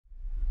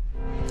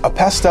A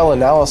PESTEL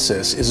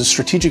analysis is a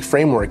strategic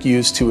framework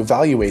used to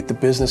evaluate the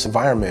business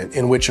environment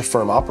in which a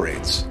firm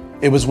operates.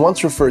 It was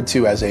once referred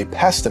to as a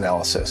PEST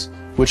analysis,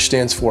 which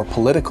stands for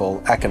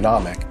political,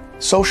 economic,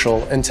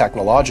 social, and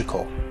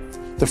technological.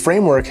 The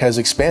framework has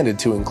expanded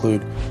to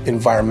include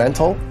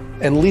environmental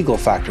and legal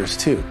factors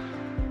too.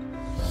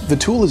 The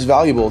tool is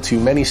valuable to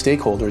many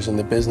stakeholders in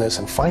the business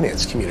and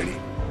finance community.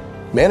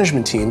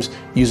 Management teams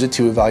use it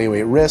to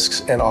evaluate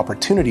risks and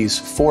opportunities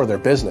for their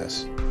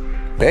business.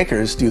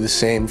 Bankers do the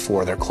same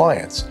for their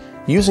clients,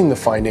 using the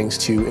findings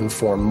to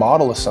inform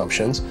model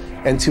assumptions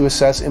and to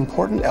assess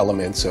important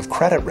elements of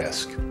credit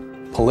risk.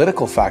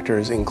 Political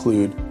factors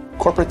include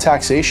corporate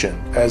taxation,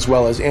 as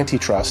well as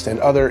antitrust and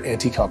other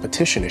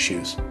anti-competition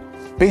issues.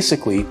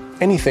 Basically,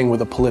 anything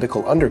with a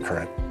political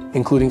undercurrent,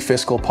 including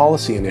fiscal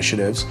policy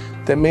initiatives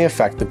that may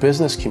affect the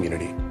business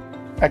community.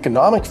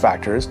 Economic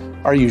factors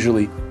are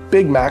usually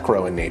big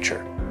macro in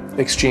nature: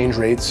 exchange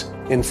rates,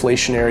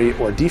 inflationary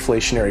or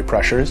deflationary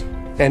pressures,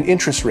 and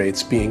interest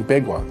rates being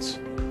big ones.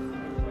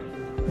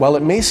 While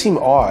it may seem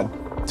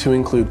odd to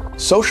include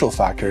social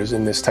factors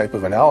in this type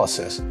of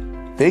analysis,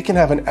 they can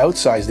have an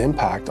outsized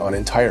impact on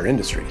entire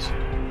industries.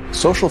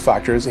 Social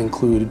factors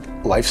include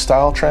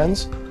lifestyle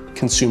trends,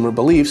 consumer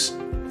beliefs,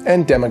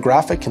 and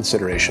demographic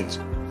considerations,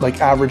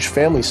 like average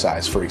family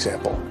size, for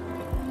example.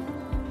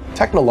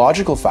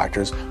 Technological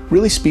factors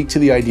really speak to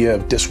the idea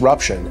of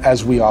disruption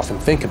as we often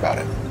think about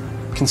it.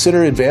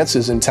 Consider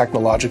advances in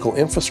technological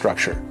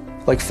infrastructure,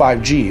 like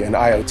 5G and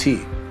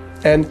IoT,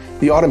 and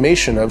the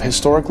automation of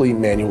historically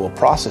manual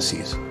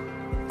processes.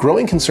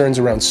 Growing concerns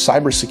around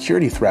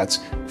cybersecurity threats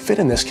fit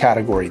in this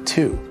category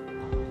too.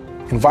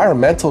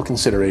 Environmental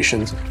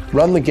considerations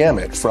run the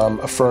gamut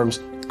from a firm's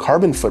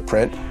carbon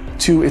footprint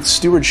to its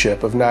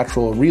stewardship of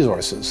natural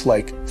resources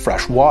like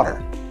fresh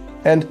water.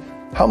 And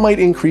how might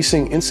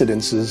increasing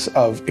incidences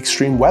of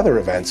extreme weather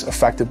events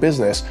affect a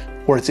business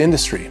or its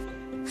industry?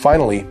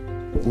 Finally,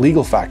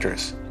 legal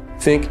factors.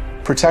 Think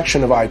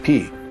protection of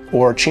IP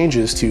or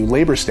changes to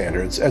labor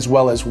standards, as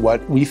well as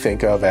what we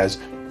think of as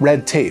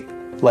red tape,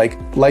 like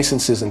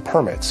licenses and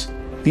permits.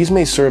 These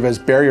may serve as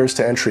barriers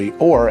to entry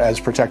or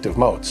as protective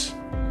moats.